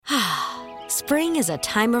Spring is a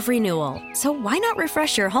time of renewal, so why not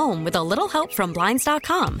refresh your home with a little help from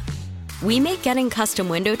Blinds.com? We make getting custom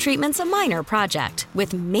window treatments a minor project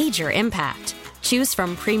with major impact. Choose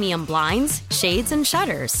from premium blinds, shades, and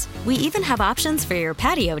shutters. We even have options for your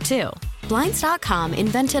patio, too. Blinds.com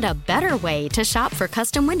invented a better way to shop for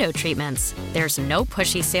custom window treatments. There's no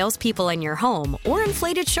pushy salespeople in your home or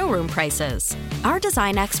inflated showroom prices. Our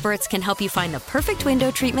design experts can help you find the perfect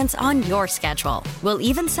window treatments on your schedule. We'll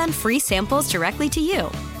even send free samples directly to you.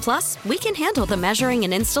 Plus, we can handle the measuring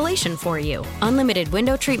and installation for you. Unlimited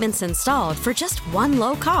window treatments installed for just one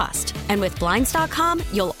low cost. And with Blinds.com,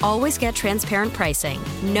 you'll always get transparent pricing.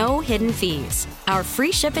 No hidden fees. Our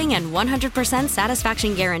free shipping and 100%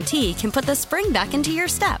 satisfaction guarantee can put the spring back into your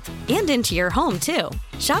step and into your home, too.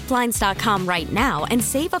 Shop Blinds.com right now and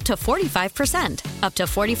save up to 45%. Up to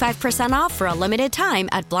 45% off for a limited time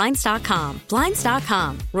at Blinds.com.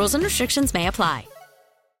 Blinds.com. Rules and restrictions may apply.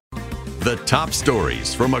 The top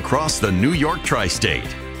stories from across the New York tri-state.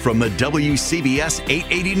 From the WCBS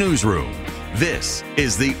 880 newsroom, this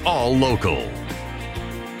is the All Local.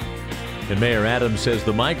 And Mayor Adams says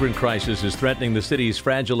the migrant crisis is threatening the city's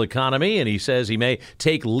fragile economy, and he says he may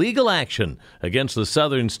take legal action against the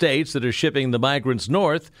southern states that are shipping the migrants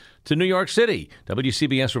north to New York City.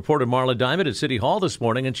 WCBS reporter Marla Diamond at City Hall this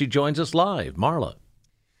morning, and she joins us live. Marla.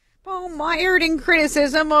 Paul mired in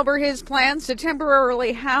criticism over his plans to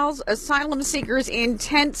temporarily house asylum seekers in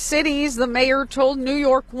tent cities. The mayor told New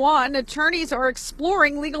York One attorneys are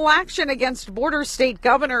exploring legal action against border state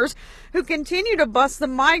governors who continue to bus the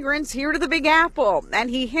migrants here to the Big Apple. And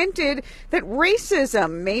he hinted that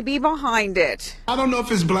racism may be behind it. I don't know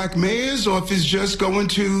if it's black mayors or if it's just going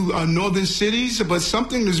to northern cities, but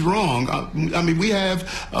something is wrong. I mean, we have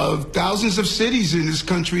thousands of cities in this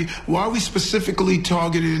country. Why are we specifically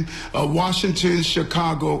targeting Washington,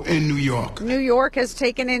 Chicago, and New York? New York has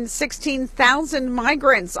taken in 16,000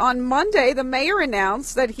 migrants. On Monday, the mayor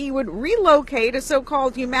announced that he would relocate a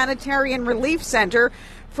so-called humanitarian relief center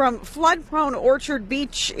from flood-prone Orchard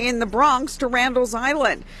Beach in the Bronx to Randall's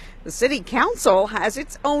Island. The city council has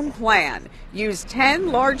its own plan. Use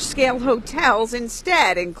 10 large-scale hotels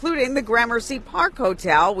instead, including the Gramercy Park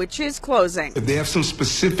Hotel, which is closing. If they have some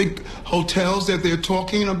specific hotels that they're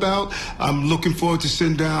talking about, I'm looking forward to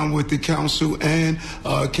sitting down with the council and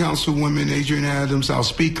Councilwoman Adrienne Adams, our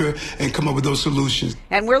speaker, and come up with those solutions.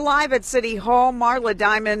 And we're live at City Hall. Marla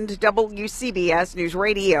Diamond, WCBS News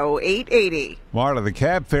Radio 880. Marla, the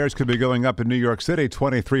cab fares could be going up in New York City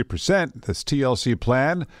 23%. This TLC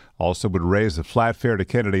plan also would raise the flat fare to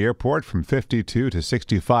Kennedy Airport from $52 to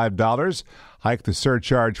 $65, hike the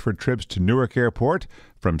surcharge for trips to Newark Airport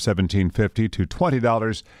from $17.50 to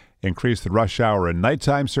 $20, increase the rush hour and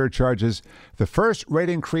nighttime surcharges. The first rate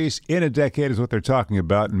increase in a decade is what they're talking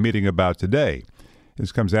about and meeting about today.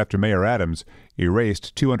 This comes after Mayor Adams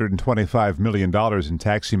erased $225 million in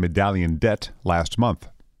taxi medallion debt last month.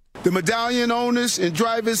 The medallion owners and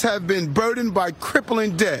drivers have been burdened by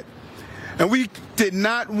crippling debt. And we did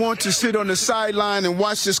not want to sit on the sideline and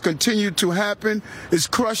watch this continue to happen. It's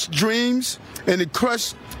crushed dreams and it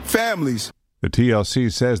crushed families. The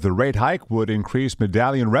TLC says the rate hike would increase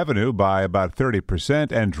medallion revenue by about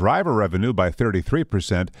 30% and driver revenue by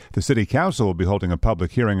 33%. The city council will be holding a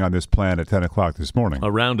public hearing on this plan at 10 o'clock this morning.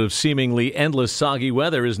 A round of seemingly endless soggy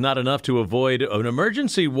weather is not enough to avoid an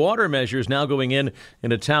emergency water measures now going in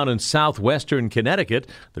a town in southwestern Connecticut.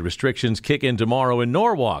 The restrictions kick in tomorrow in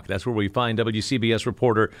Norwalk. That's where we find WCBS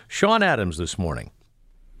reporter Sean Adams this morning.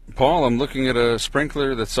 Paul, I'm looking at a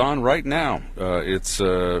sprinkler that's on right now. It's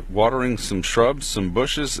watering some shrubs, some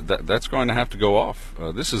bushes. That's going to have to go off.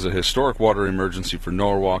 This is a historic water emergency for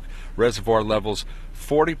Norwalk. Reservoir levels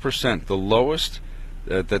 40%, the lowest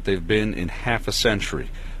that they've been in half a century.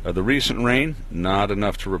 The recent rain, not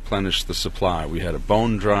enough to replenish the supply. We had a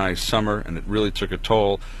bone-dry summer, and it really took a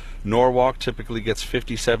toll. Norwalk typically gets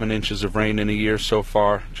 57 inches of rain in a year. So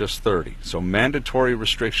far, just 30. So mandatory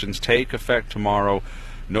restrictions take effect tomorrow.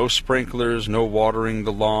 No sprinklers, no watering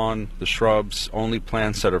the lawn, the shrubs. Only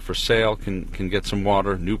plants that are for sale can get some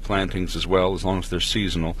water. New plantings as well, as long as they're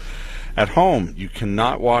seasonal. At home, you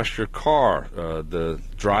cannot wash your car. The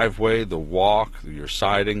driveway, the walk, your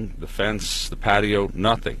siding, the fence, the patio,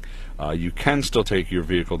 nothing. You can still take your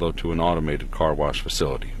vehicle, though, to an automated car wash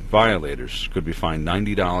facility. Violators could be fined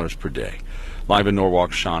 $90 per day. Live in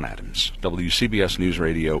Norwalk, Sean Adams, WCBS News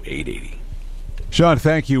Radio 880. Sean,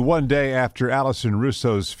 thank you. One day after Allison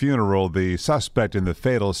Russo's funeral, the suspect in the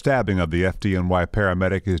fatal stabbing of the FDNY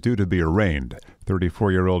paramedic is due to be arraigned.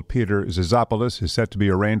 34-year-old Peter Zizopoulos is set to be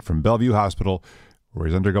arraigned from Bellevue Hospital where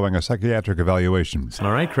he's undergoing a psychiatric evaluation.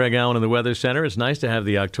 All right, Craig Allen in the Weather Center. It's nice to have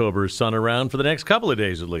the October sun around for the next couple of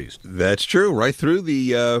days at least. That's true, right through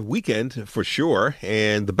the weekend for sure.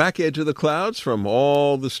 And the back edge of the clouds from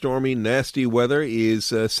all the stormy, nasty weather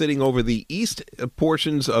is sitting over the east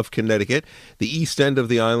portions of Connecticut, the east end of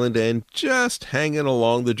the island, and just hanging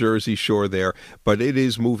along the Jersey Shore there. But it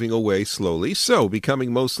is moving away slowly, so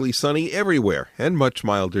becoming mostly sunny everywhere, and much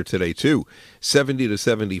milder today too. 70 to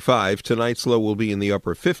 75. Tonight's low will be in the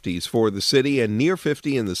upper 50s for the city and near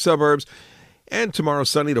 50 in the suburbs. And tomorrow,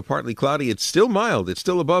 sunny to partly cloudy. It's still mild. It's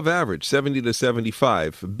still above average, 70 to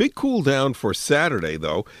 75. Big cool down for Saturday,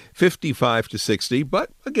 though, 55 to 60.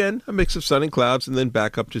 But again, a mix of sun and clouds, and then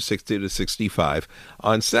back up to 60 to 65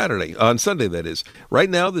 on Sunday, that is. Right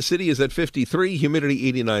now, the city is at 53,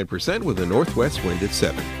 humidity 89%, with a northwest wind at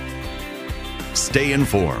 7. Stay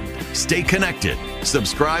informed. Stay connected.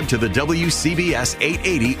 Subscribe to the WCBS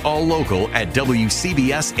 880 All Local at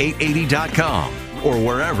WCBS880.com or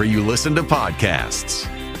wherever you listen to podcasts.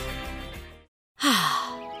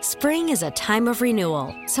 Spring is a time of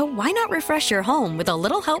renewal, so why not refresh your home with a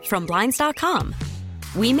little help from Blinds.com?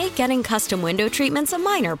 We make getting custom window treatments a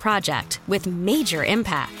minor project with major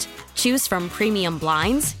impact. Choose from premium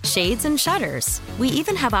blinds, shades, and shutters. We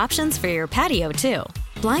even have options for your patio, too.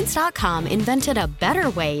 Blinds.com invented a better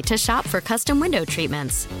way to shop for custom window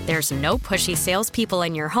treatments. There's no pushy salespeople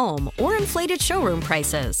in your home or inflated showroom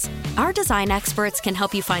prices. Our design experts can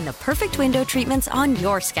help you find the perfect window treatments on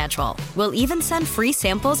your schedule. We'll even send free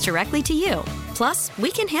samples directly to you. Plus,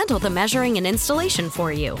 we can handle the measuring and installation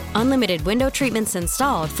for you. Unlimited window treatments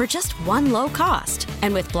installed for just one low cost.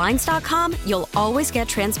 And with Blinds.com, you'll always get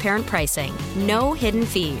transparent pricing. No hidden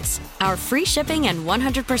fees. Our free shipping and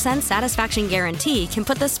 100% satisfaction guarantee can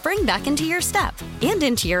put the spring back into your step and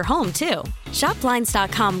into your home, too. Shop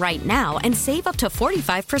Blinds.com right now and save up to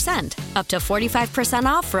 45%. Up to 45%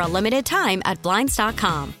 off for a limited time at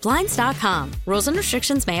Blinds.com. Blinds.com. Rules and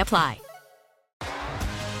restrictions may apply.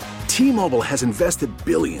 T-Mobile has invested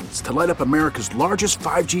billions to light up America's largest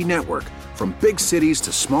 5G network, from big cities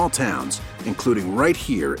to small towns, including right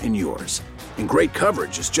here in yours. And great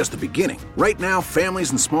coverage is just the beginning. Right now,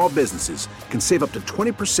 families and small businesses can save up to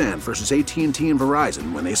 20% versus AT&T and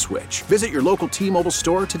Verizon when they switch. Visit your local T-Mobile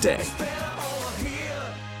store today.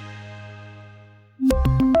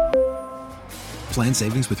 Plan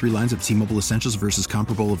savings with 3 lines of T-Mobile Essentials versus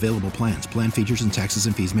comparable available plans. Plan features and taxes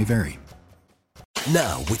and fees may vary.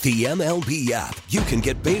 Now, with the MLB app, you can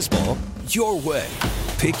get baseball your way.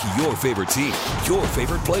 Pick your favorite team, your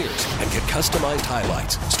favorite players, and get customized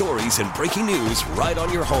highlights, stories, and breaking news right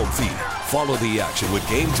on your home feed. Follow the action with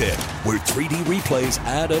Game 10, where 3D replays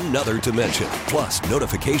add another dimension. Plus,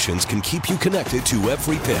 notifications can keep you connected to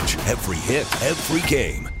every pitch, every hit, every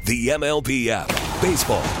game. The MLB app.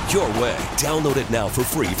 Baseball your way. Download it now for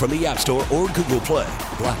free from the App Store or Google Play.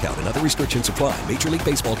 Blackout and other restrictions apply. Major League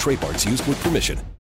Baseball trademarks used with permission.